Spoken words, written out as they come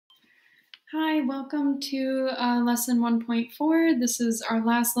Hi, welcome to lesson 1.4. This is our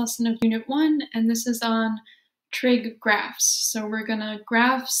last lesson of Unit 1, and this is on trig graphs. So we're going to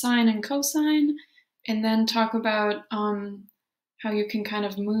graph sine and cosine, and then talk about how you can kind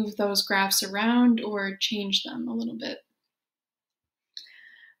of move those graphs around or change them a little bit.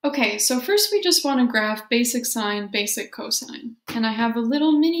 Okay, so first we just want to graph basic sine, basic cosine. And I have a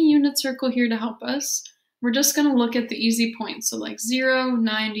little mini unit circle here to help us. We're just going to look at the easy points, so like 0,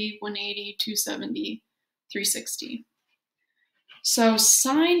 90, 180, 270, 360. So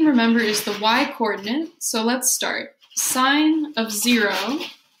sine, remember, is the y-coordinate, so let's start. Sine of 0,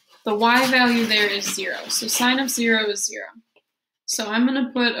 the y value there is 0, so sine of 0 is 0. So I'm going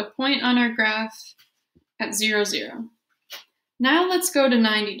to put a point on our graph at 0, 0. Now let's go to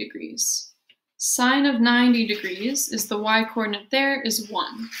 90 degrees. Sine of 90 degrees is the y-coordinate there is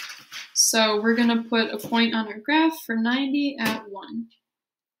 1. So we're going to put a point on our graph for 90 at 1.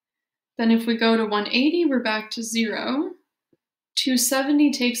 Then if we go to 180, we're back to 0.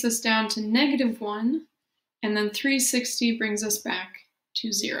 270 takes us down to -1. And then 360 brings us back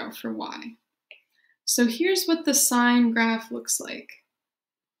to 0 for y. So here's what the sine graph looks like.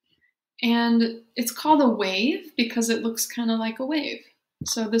 And it's called a wave because it looks kind of like a wave.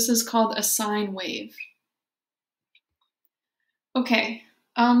 So this is called a sine wave. Okay.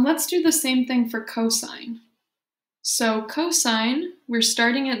 Let's do the same thing for cosine. So cosine, we're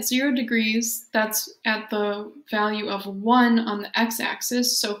starting at 0 degrees. That's at the value of 1 on the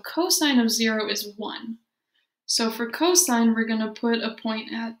x-axis. So cosine of 0 is 1. So for cosine, we're going to put a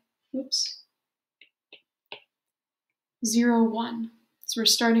point at 0, 1. So we're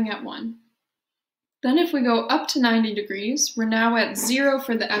starting at 1. Then if we go up to 90 degrees, we're now at 0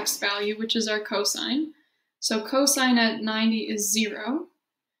 for the x value, which is our cosine. So cosine at 90 is 0.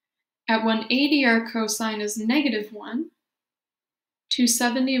 At 180, our cosine is -1.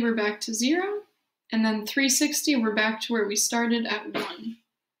 270, we're back to 0. And then 360, we're back to where we started at 1.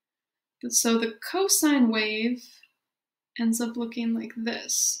 So the cosine wave ends up looking like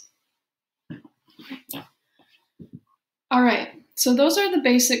this. All right, so those are the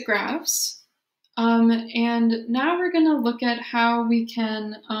basic graphs. And now we're going to look at how we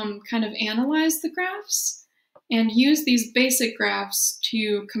can kind of analyze the graphs and use these basic graphs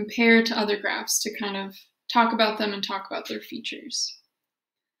to compare to other graphs to kind of talk about them and talk about their features.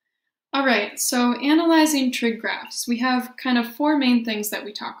 All right, so analyzing trig graphs, we have kind of 4 main things that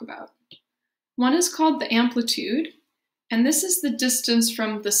we talk about. One is called the amplitude, and this is the distance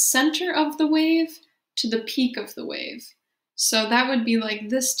from the center of the wave to the peak of the wave. So that would be like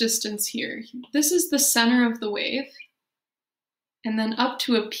this distance here. This is the center of the wave, and then up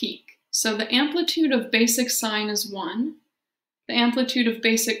to a peak. So the amplitude of basic sine is 1. The amplitude of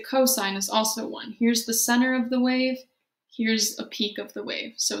basic cosine is also 1. Here's the center of the wave. Here's a peak of the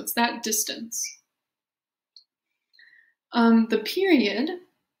wave. So it's that distance. The period,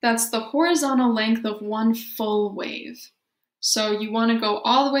 that's the horizontal length of one full wave. So you want to go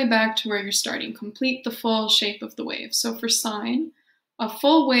all the way back to where you're starting. Complete the full shape of the wave. So for sine, a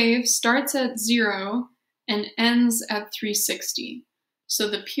full wave starts at 0 and ends at 360. So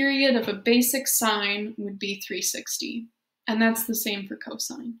the period of a basic sine would be 360, and that's the same for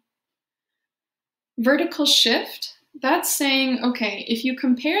cosine. Vertical shift, that's saying, okay, if you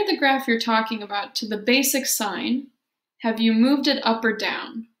compare the graph you're talking about to the basic sine, have you moved it up or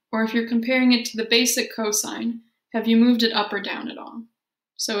down? Or if you're comparing it to the basic cosine, have you moved it up or down at all?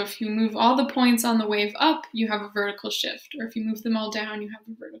 So if you move all the points on the wave up, you have a vertical shift, or if you move them all down, you have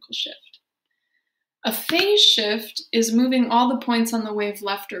a vertical shift. A phase shift is moving all the points on the wave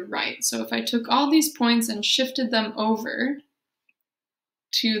left or right. So if I took all these points and shifted them over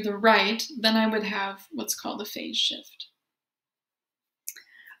to the right, then I would have what's called a phase shift.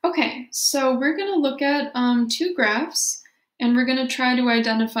 Okay, so we're going to look at 2 graphs, and we're going to try to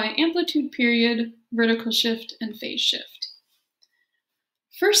identify amplitude period, vertical shift, and phase shift.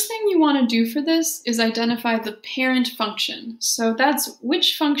 First thing you want to do for this is identify the parent function. So that's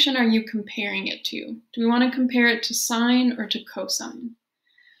which function are you comparing it to? Do we want to compare it to sine or to cosine?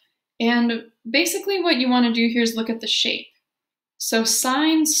 And basically what you want to do here is look at the shape. So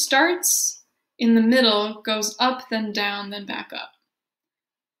sine starts in the middle, goes up, then down, then back up.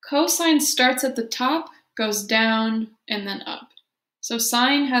 Cosine starts at the top, goes down, and then up. So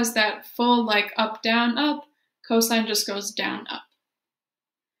sine has that full like up, down, up. Cosine just goes down, up.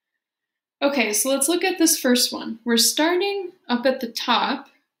 Okay, so let's look at this first one. We're starting up at the top,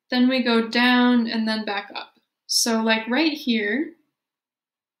 then we go down and then back up. So like right here,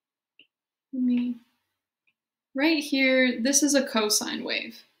 this is a cosine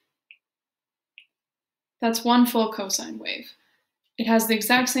wave. That's one full cosine wave. it has the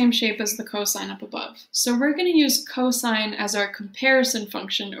exact same shape as the cosine up above. So we're going to use cosine as our comparison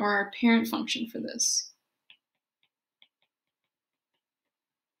function or our parent function for this.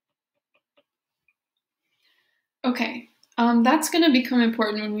 Okay, that's going to become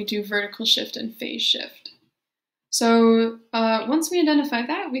important when we do vertical shift and phase shift. So once we identify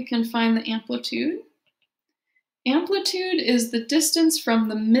that, we can find the amplitude. Amplitude is the distance from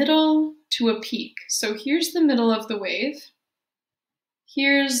the middle to a peak. So here's the middle of the wave.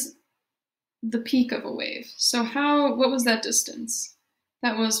 Here's the peak of a wave. So what was that distance?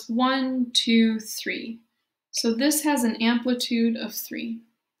 That was 1, 2, 3. So this has an amplitude of 3.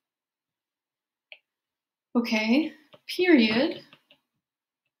 Okay, period.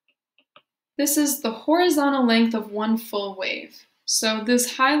 This is the horizontal length of one full wave. So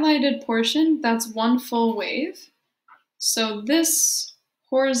this highlighted portion, that's one full wave. So this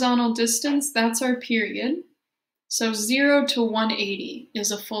horizontal distance, that's our period. So 0 to 180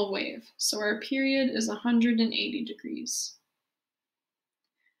 is a full wave. So our period is 180 degrees.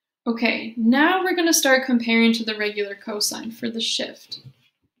 Okay, now we're going to start comparing to the regular cosine for the shift.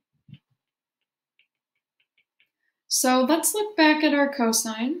 So let's look back at our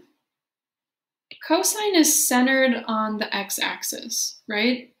cosine. Cosine is centered on the x-axis,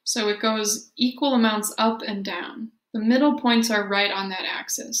 right? So it goes equal amounts up and down. The middle points are right on that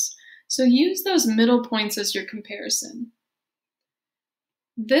axis. So use those middle points as your comparison.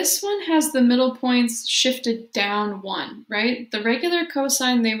 This one has the middle points shifted down 1, right? The regular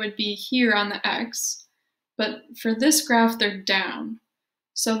cosine, they would be here on the x, but for this graph, they're down.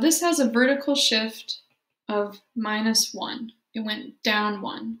 So this has a vertical shift of -1. It went down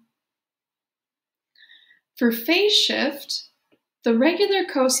 1. For phase shift, the regular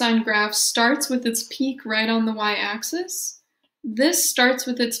cosine graph starts with its peak right on the y-axis. This starts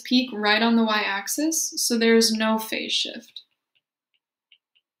with its peak right on the y-axis, so there is no phase shift.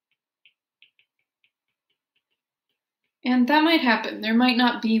 And that might happen. There might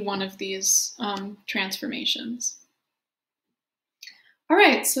not be one of these transformations. All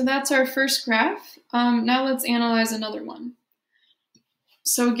right, so that's our first graph. Now let's analyze another one.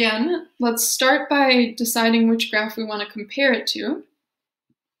 So again, let's start by deciding which graph we want to compare it to.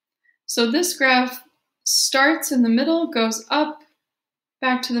 So this graph starts in the middle, goes up,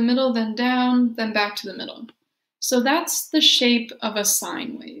 back to the middle, then down, then back to the middle. So that's the shape of a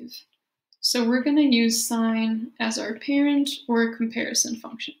sine wave. So we're going to use sine as our parent or comparison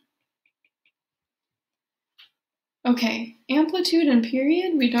function. Okay, amplitude and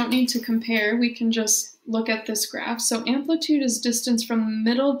period, we don't need to compare. We can just look at this graph. So amplitude is distance from the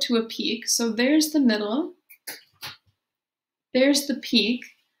middle to a peak. So there's the middle. There's the peak.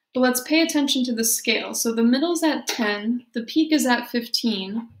 But let's pay attention to the scale. So the middle's at 10, the peak is at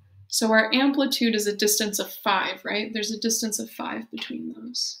 15. So our amplitude is a distance of 5, right? There's a distance of 5 between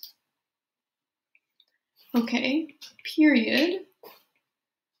those. Okay, period.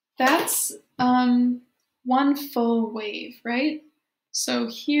 That's one full wave, right? So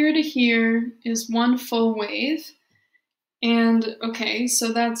here to here is one full wave. And okay,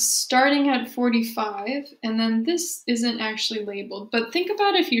 so that's starting at 45, and then this isn't actually labeled. But think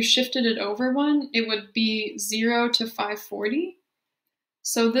about if you shifted it over one, it would be 0 to 540.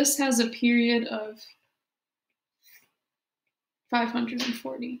 So this has a period of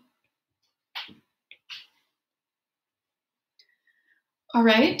 540. All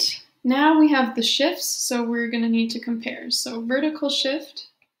right, now we have the shifts, so we're going to need to compare. So vertical shift,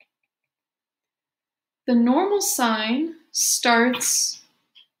 the normal sine starts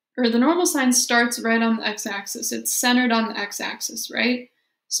right on the x-axis. It's centered on the x-axis, right?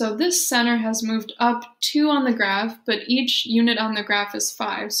 So this center has moved up 2 on the graph, but each unit on the graph is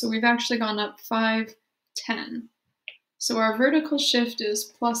 5. So we've actually gone up 5, 10. So our vertical shift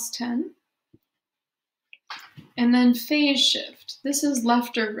is +10. And then phase shift. This is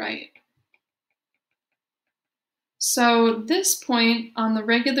left or right. So this point on the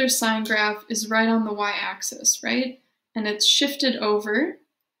regular sine graph is right on the y-axis, right? And it's shifted over.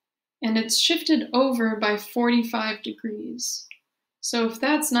 And it's shifted over by 45 degrees. So if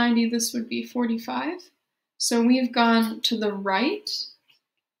that's 90, this would be 45. So we've gone to the right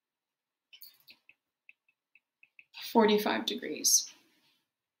 45 degrees.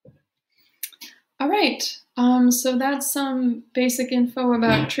 All right, so that's some basic info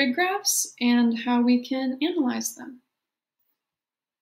about trig graphs and how we can analyze them.